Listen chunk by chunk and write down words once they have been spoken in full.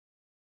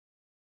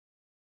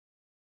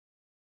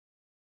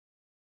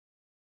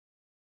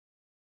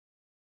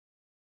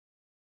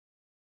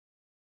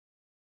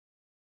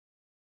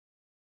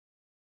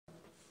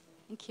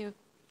Thank you.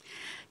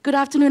 Good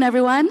afternoon,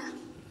 everyone.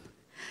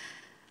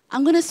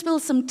 I'm going to spill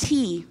some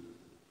tea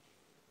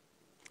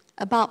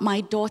about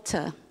my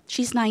daughter.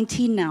 She's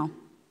 19 now.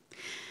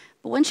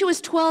 But when she was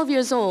 12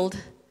 years old,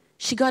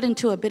 she got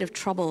into a bit of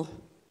trouble,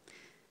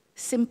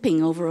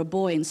 simping over a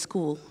boy in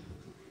school.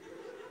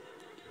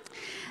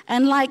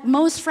 And like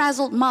most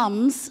frazzled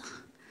mums,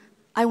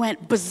 I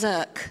went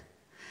berserk.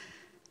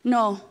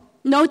 No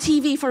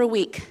TV for a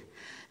week.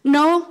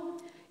 No,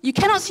 you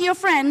cannot see your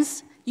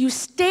friends. You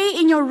stay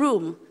in your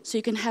room so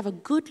you can have a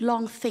good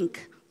long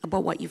think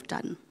about what you've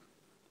done.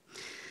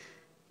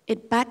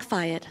 It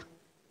backfired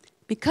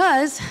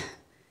because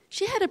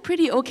she had a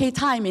pretty okay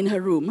time in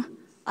her room,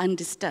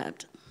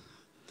 undisturbed.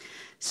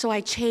 So I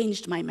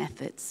changed my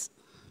methods.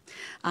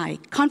 I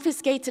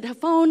confiscated her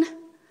phone,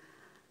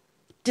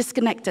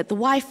 disconnected the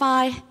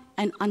Wi-Fi,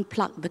 and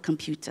unplugged the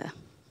computer.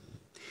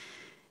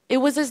 It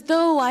was as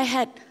though I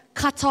had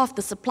cut off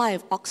the supply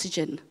of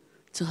oxygen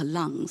to her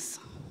lungs.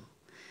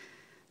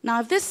 Now,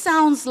 if this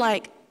sounds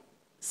like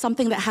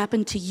something that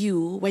happened to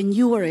you when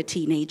you were a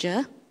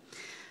teenager,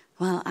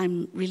 well,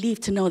 I'm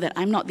relieved to know that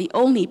I'm not the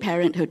only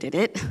parent who did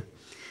it.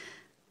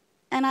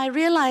 And I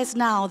realize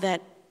now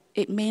that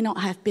it may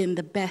not have been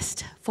the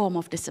best form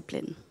of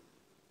discipline.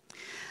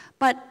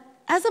 But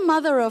as a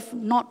mother of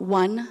not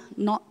one,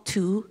 not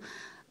two,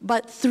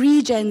 but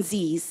 3 Gen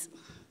Zs,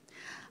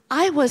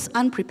 I was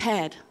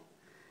unprepared.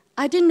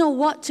 I didn't know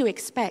what to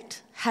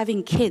expect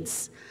having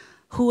kids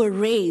who were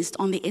raised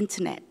on the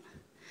internet.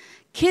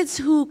 Kids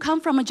who come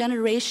from a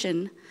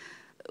generation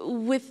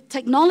with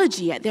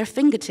technology at their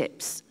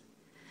fingertips.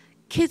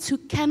 Kids who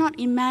cannot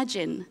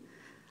imagine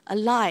a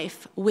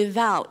life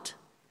without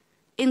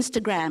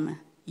Instagram,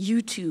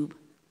 YouTube,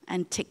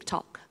 and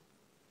TikTok.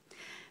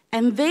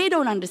 And they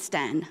don't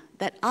understand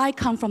that I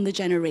come from the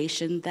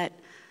generation that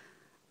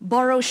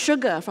borrows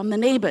sugar from the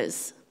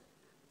neighbors,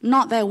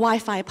 not their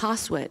Wi-Fi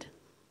password.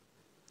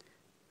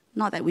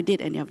 Not that we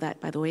did any of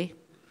that, by the way.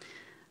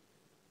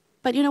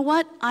 But you know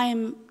what?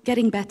 I'm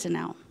getting better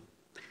now.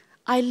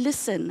 I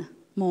listen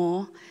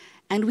more,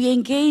 and we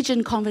engage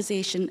in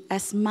conversation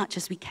as much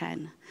as we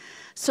can,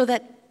 so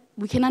that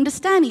we can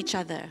understand each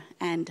other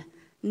and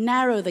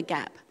narrow the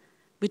gap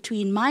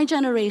between my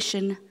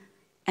generation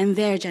and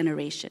their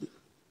generation.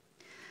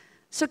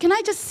 So can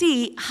I just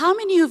see how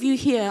many of you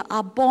here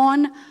are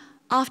born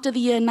after the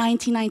year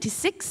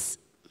 1996?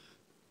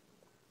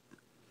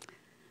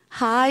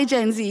 Hi,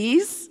 Gen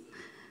Zs.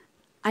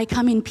 I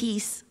come in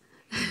peace.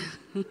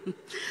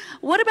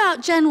 What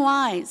about Gen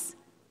Ys?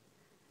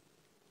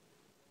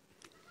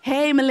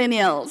 Hey,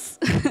 millennials.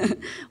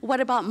 What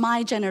about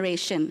my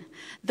generation?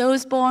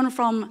 Those born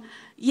from,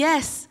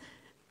 yes,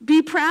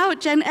 be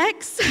proud, Gen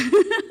X.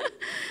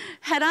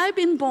 Had I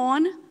been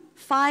born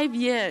 5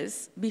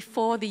 years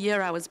before the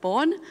year I was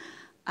born,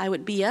 I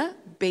would be a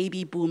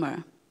baby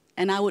boomer.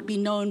 And I would be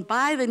known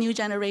by the new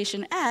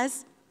generation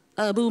as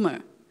a boomer,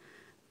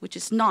 which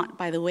is not,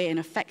 by the way, an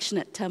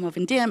affectionate term of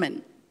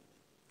endearment.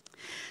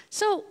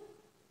 So,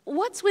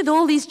 what's with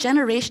all these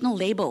generational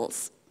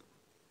labels?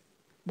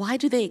 Why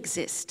do they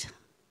exist?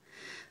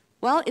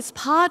 Well, it's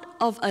part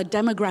of a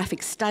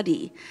demographic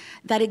study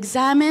that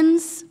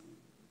examines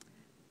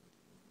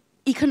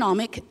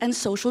economic and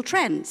social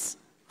trends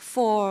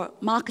for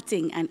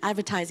marketing and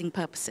advertising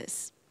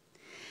purposes.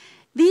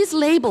 These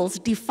labels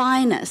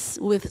define us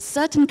with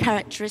certain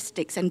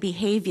characteristics and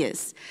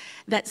behaviors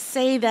that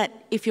say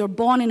that if you're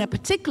born in a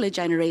particular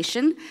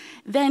generation,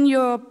 then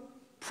you're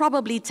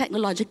probably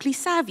technologically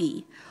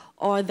savvy,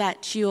 or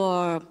that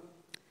you're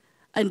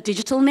a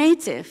digital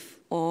native,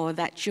 or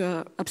that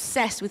you're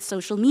obsessed with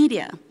social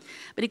media.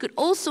 But it could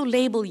also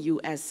label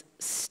you as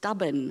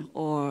stubborn,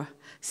 or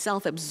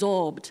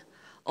self-absorbed,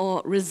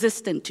 or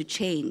resistant to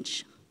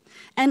change.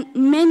 And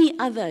many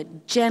other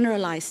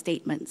generalized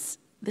statements.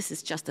 This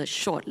is just a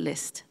short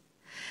list.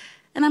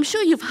 And I'm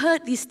sure you've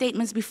heard these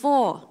statements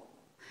before.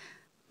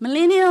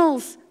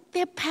 Millennials,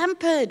 they're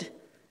pampered,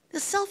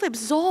 they're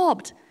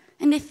self-absorbed,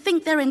 and they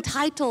think they're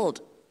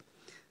entitled.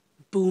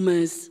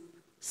 Boomers,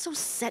 so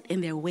set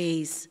in their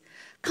ways,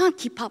 can't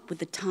keep up with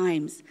the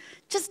times,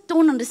 just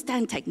don't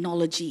understand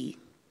technology.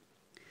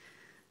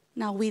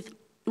 Now, with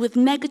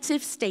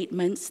negative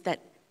statements that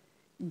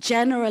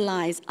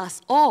generalize us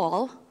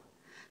all,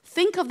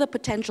 think of the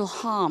potential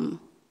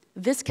harm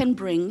this can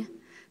bring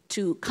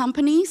to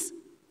companies,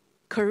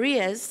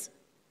 careers,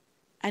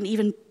 and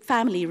even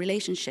family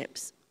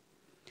relationships.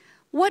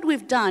 What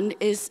we've done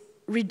is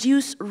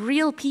reduce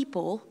real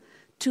people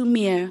to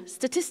mere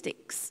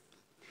statistics.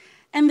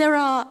 And there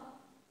are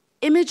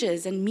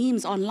images and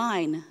memes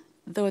online,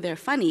 though they're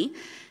funny,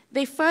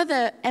 they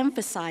further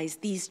emphasize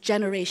these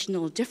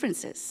generational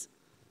differences.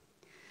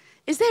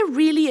 Is there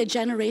really a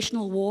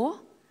generational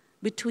war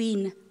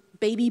between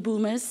baby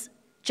boomers,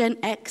 Gen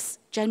X,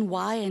 Gen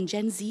Y, and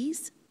Gen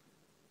Zs?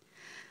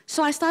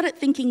 So I started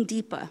thinking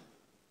deeper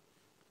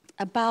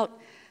about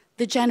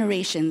the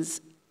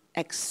generations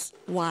X,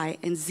 Y,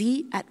 and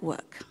Z at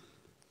work.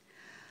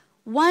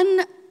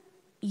 One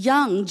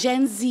young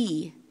Gen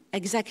Z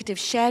executive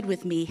shared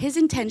with me his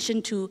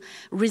intention to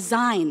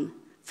resign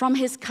from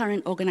his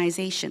current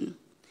organization.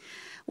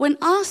 When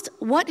asked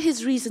what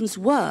his reasons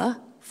were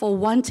for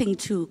wanting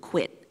to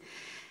quit,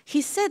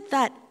 he said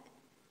that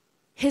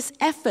his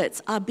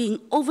efforts are being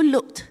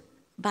overlooked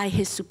by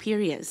his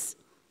superiors.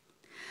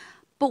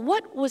 But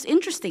what was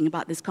interesting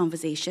about this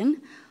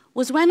conversation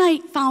was when I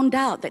found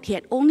out that he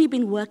had only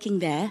been working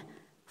there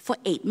for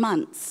 8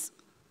 months.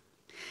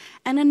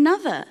 And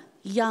another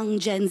young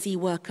Gen Z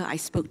worker I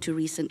spoke to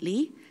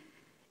recently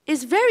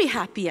is very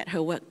happy at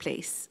her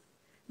workplace,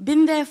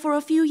 been there for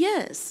a few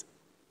years.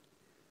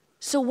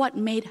 So what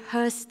made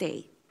her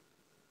stay?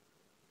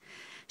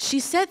 She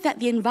said that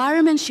the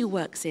environment she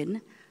works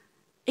in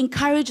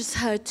encourages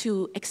her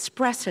to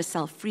express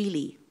herself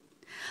freely.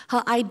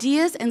 Her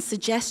ideas and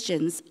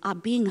suggestions are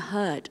being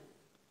heard,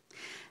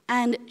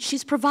 and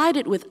she's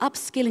provided with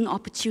upskilling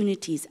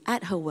opportunities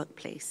at her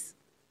workplace.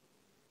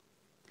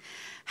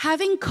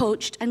 Having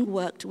coached and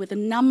worked with a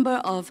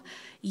number of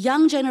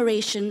young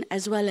generation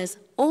as well as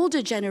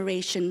older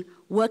generation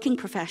working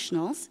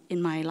professionals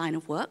in my line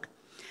of work,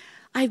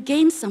 I've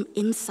gained some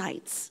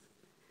insights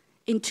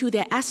into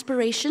their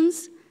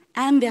aspirations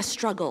and their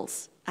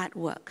struggles at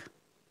work.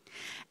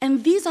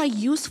 And these are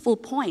useful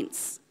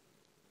points,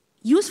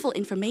 useful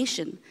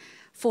information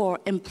for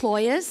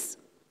employers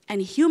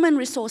and human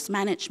resource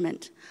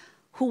management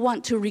who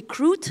want to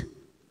recruit,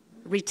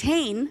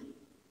 retain,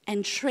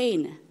 and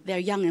train their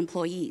young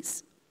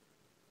employees.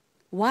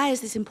 Why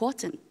is this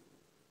important?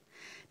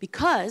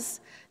 Because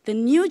the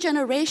new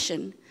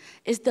generation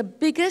is the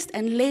biggest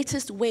and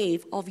latest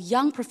wave of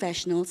young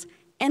professionals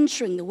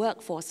entering the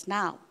workforce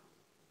now.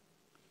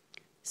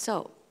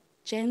 So,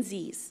 Gen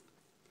Zs,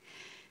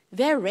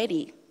 they're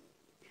ready.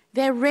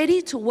 They're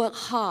ready to work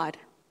hard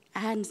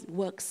and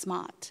work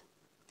smart.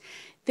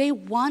 They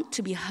want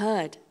to be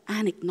heard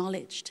and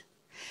acknowledged.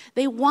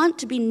 They want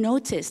to be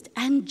noticed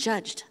and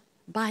judged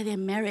by their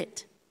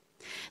merit.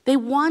 They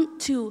want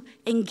to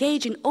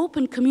engage in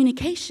open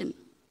communication.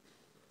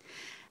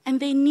 And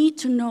they need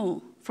to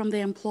know from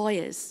their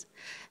employers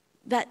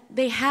that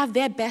they have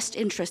their best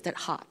interest at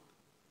heart,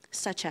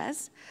 such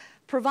as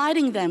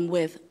providing them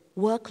with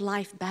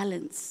work-life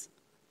balance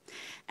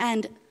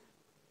and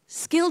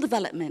skill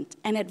development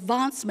and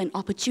advancement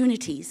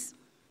opportunities.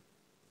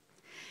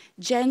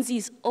 Gen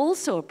Zs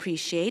also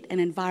appreciate an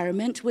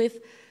environment with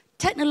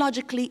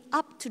technologically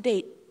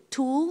up-to-date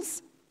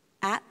tools,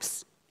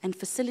 apps, and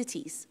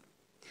facilities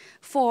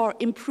for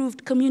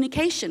improved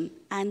communication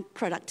and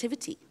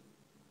productivity.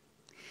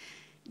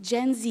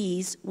 Gen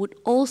Zs would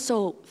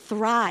also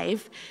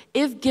thrive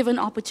if given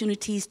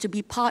opportunities to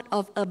be part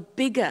of a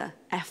bigger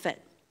effort,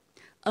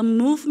 a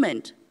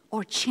movement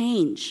or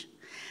change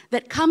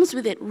that comes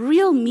with it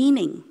real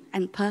meaning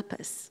and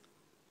purpose.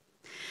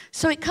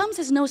 So it comes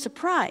as no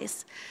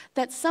surprise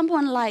that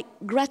someone like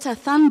Greta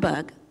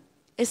Thunberg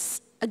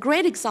is a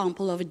great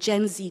example of a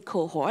Gen Z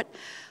cohort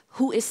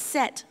who is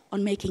set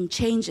on making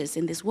changes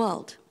in this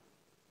world.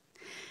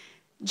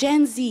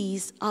 Gen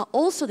Zs are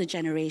also the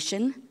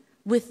generation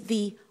with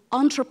the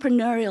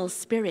entrepreneurial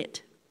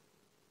spirit.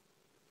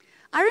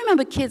 I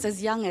remember kids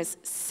as young as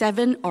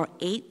 7 or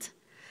 8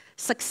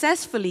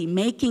 successfully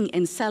making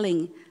and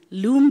selling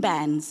loom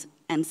bands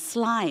and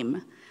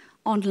slime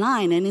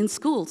online and in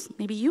schools.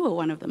 Maybe you were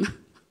one of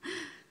them.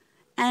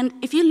 And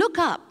if you look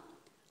up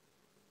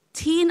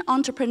teen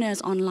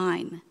entrepreneurs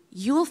online,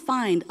 you'll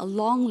find a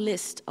long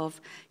list of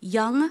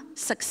young,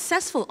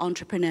 successful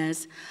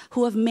entrepreneurs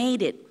who have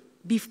made it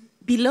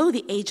below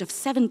the age of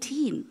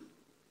 17.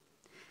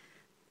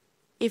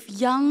 If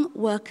young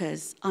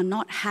workers are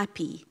not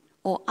happy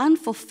or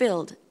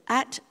unfulfilled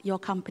at your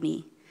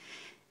company,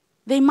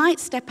 they might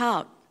step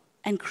out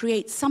and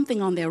create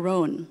something on their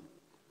own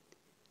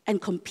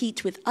and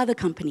compete with other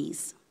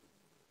companies,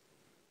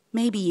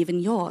 maybe even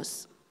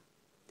yours.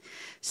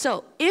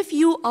 So if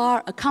you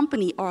are a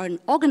company or an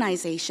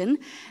organization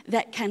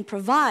that can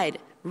provide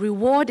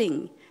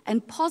rewarding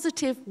and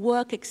positive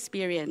work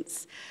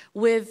experience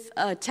with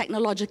a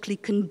technologically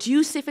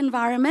conducive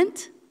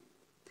environment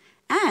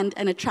and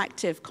an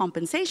attractive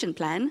compensation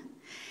plan,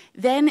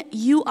 then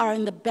you are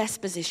in the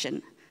best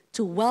position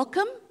to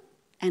welcome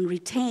and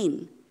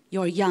retain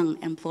your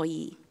young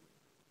employee.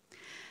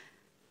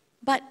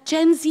 But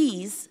Gen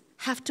Zs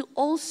have to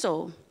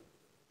also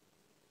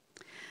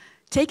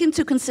take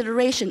into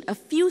consideration a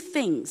few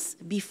things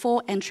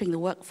before entering the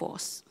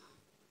workforce.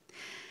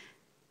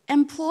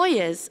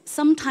 Employers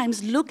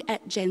sometimes look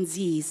at Gen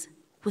Zs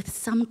with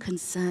some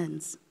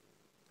concerns.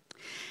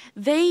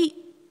 They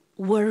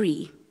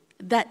worry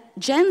that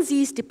Gen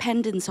Z's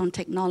dependence on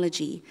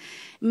technology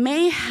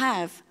may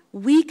have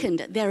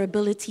weakened their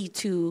ability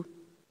to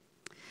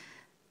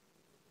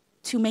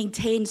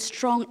maintain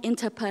strong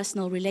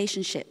interpersonal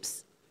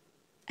relationships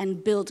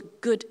and build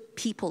good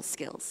people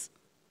skills.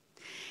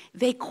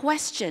 They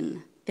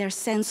question their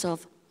sense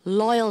of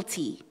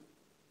loyalty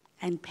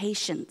and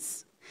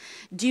patience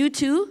due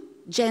to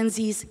Gen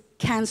Z's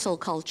cancel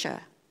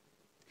culture.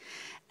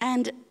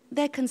 And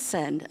they're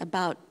concerned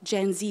about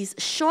Gen Z's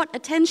short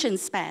attention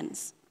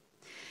spans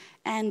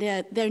and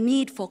their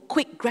need for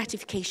quick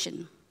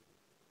gratification.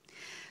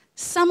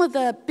 Some of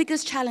the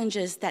biggest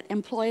challenges that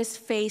employers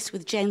face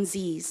with Gen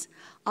Zs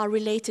are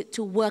related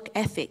to work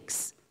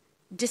ethics,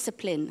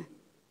 discipline,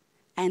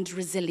 and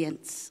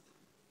resilience.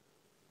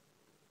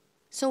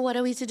 So what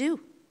are we to do?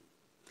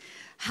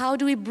 How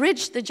do we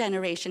bridge the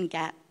generation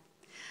gap?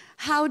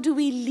 How do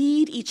we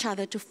lead each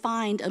other to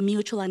find a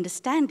mutual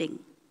understanding?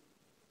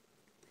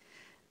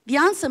 The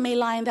answer may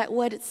lie in that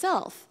word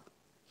itself: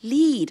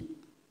 lead.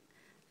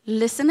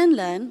 Listen and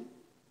learn,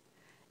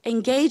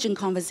 engage in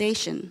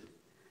conversation,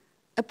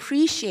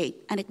 appreciate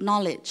and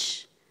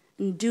acknowledge,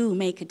 and do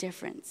make a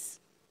difference.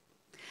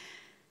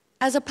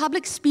 As a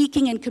public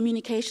speaking and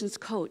communications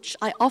coach,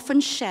 I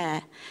often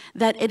share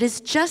that it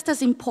is just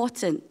as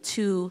important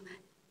to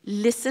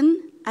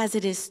listen as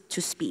it is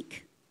to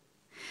speak.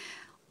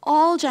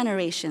 All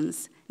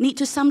generations need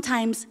to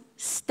sometimes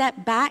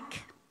step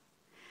back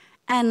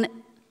and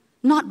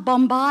not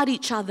bombard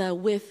each other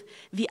with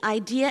the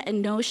idea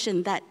and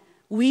notion that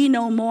we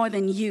know more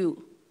than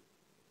you.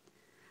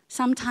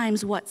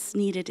 Sometimes what's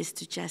needed is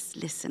to just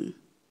listen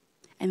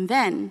and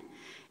then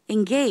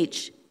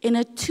engage in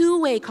a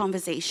two-way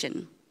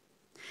conversation.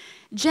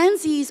 Gen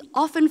Zs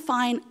often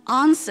find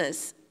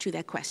answers to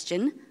their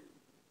question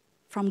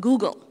from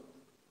Google.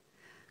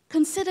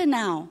 Consider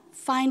now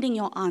finding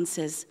your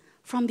answers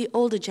from the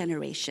older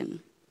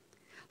generation,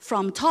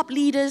 from top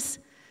leaders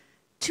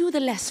to the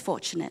less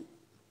fortunate.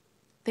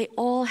 They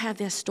all have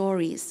their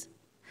stories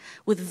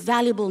with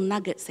valuable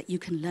nuggets that you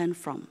can learn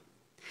from.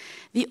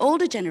 The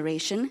older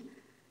generation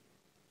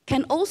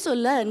can also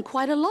learn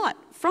quite a lot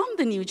from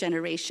the new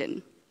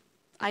generation.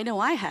 I know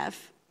I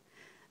have.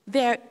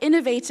 Their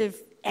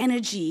innovative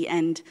energy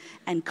and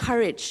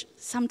courage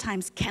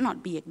sometimes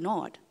cannot be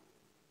ignored.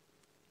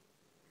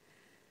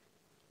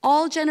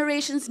 All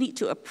generations need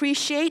to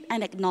appreciate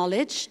and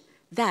acknowledge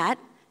that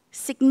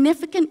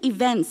significant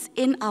events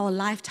in our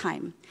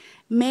lifetime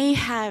may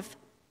have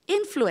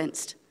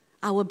influenced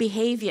our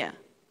behavior,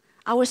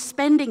 our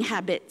spending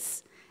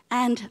habits,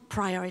 and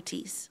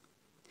priorities.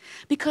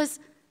 Because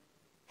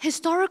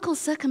historical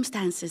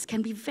circumstances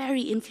can be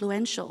very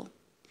influential.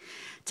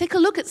 Take a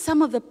look at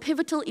some of the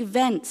pivotal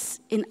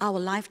events in our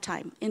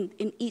lifetime,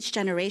 in each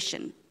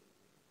generation.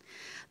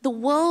 The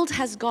world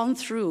has gone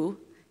through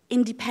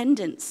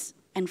independence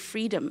and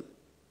freedom.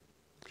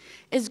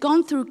 It's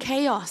gone through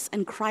chaos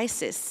and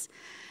crisis,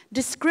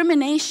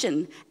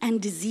 discrimination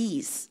and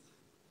disease,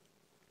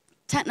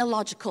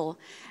 technological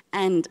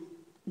and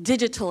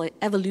digital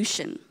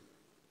evolution.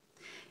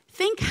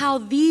 Think how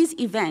these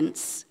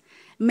events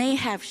may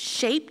have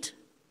shaped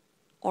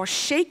or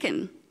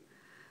shaken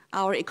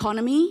our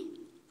economy,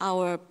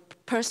 our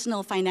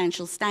personal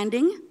financial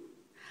standing,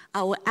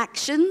 our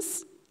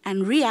actions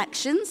and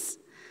reactions,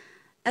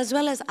 as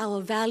well as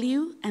our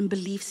value and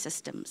belief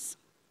systems.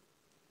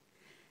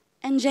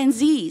 And Gen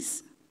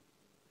Zs,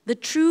 the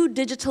true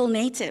digital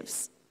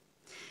natives,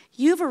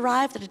 you've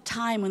arrived at a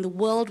time when the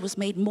world was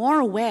made more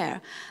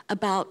aware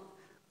about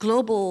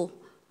global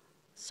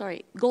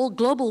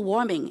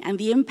warming and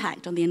the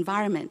impact on the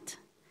environment.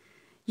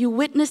 You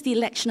witnessed the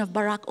election of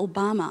Barack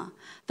Obama,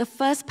 the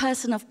first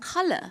person of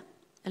color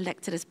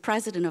elected as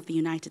President of the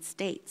United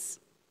States.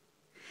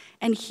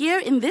 And here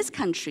in this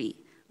country,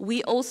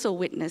 we also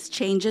witnessed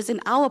changes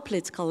in our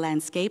political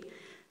landscape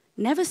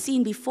never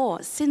seen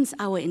before since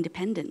our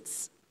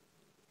independence.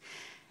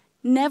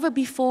 Never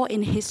before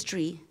in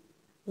history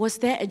was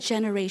there a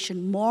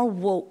generation more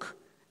woke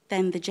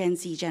than the Gen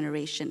Z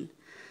generation,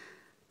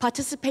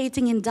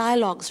 participating in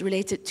dialogues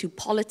related to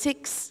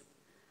politics,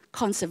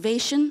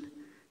 conservation,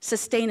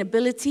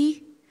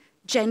 sustainability,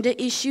 gender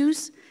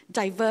issues,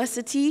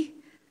 diversity,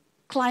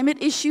 climate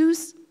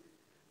issues,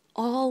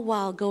 all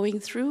while going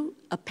through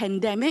a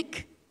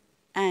pandemic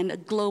and a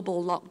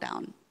global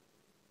lockdown.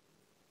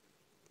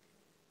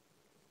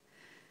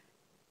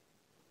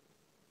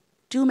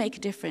 Do make a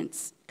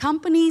difference.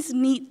 Companies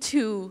need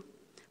to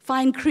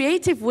find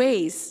creative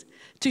ways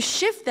to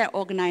shift their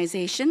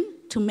organization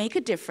to make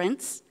a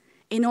difference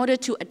in order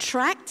to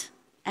attract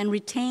and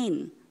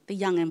retain the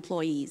young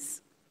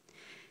employees.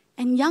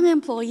 And young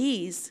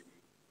employees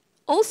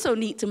also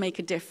need to make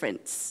a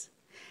difference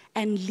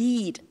and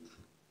lead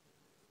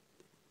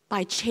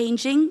by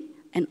changing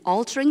and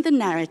altering the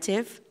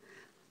narrative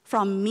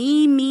from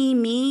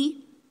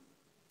me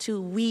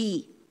to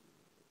we.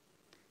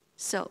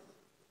 So,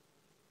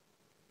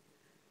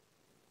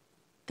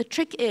 the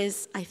trick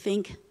is, I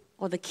think,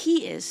 or the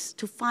key is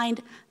to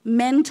find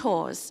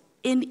mentors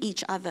in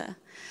each other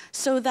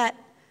so that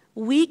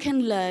we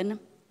can learn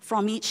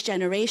from each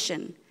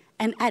generation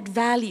and add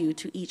value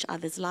to each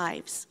other's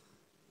lives.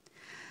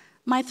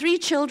 My 3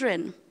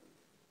 children,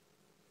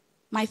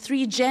 my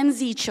 3 Gen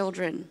Z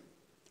children,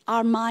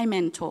 are my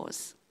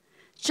mentors,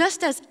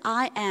 just as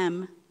I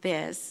am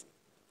theirs.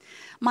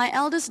 My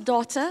eldest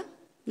daughter,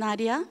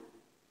 Nadia,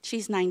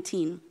 she's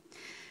 19.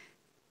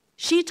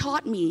 She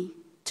taught me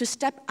to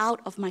step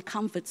out of my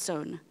comfort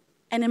zone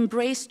and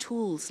embrace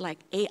tools like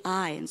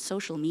AI and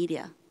social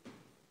media.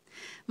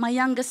 My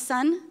youngest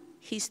son,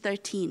 he's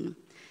 13.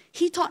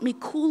 He taught me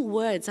cool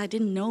words I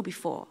didn't know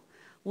before,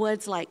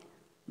 words like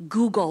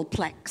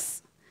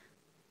Googleplex,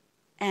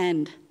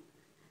 and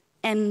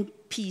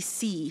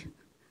NPC,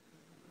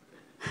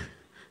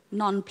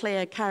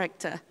 non-player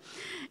character.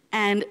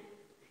 And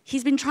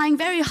he's been trying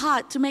very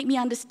hard to make me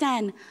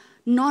understand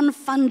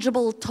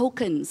non-fungible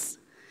tokens,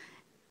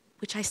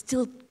 which I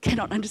still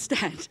cannot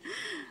understand.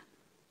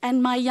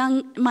 And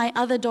my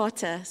other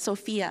daughter,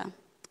 Sophia,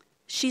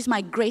 she's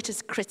my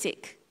greatest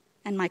critic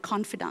and my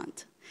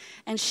confidant.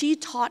 And she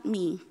taught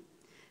me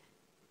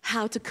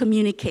how to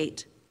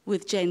communicate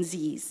with Gen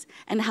Zs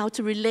and how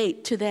to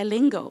relate to their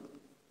lingo.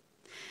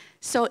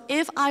 So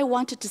if I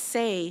wanted to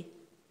say,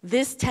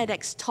 this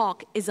TEDx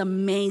talk is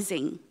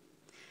amazing,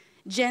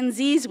 Gen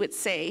Zs would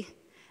say,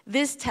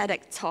 this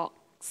TEDx talk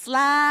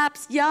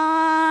slaps,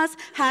 yas,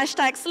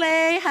 hashtag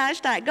slay,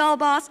 hashtag girl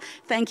boss.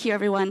 Thank you,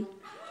 everyone.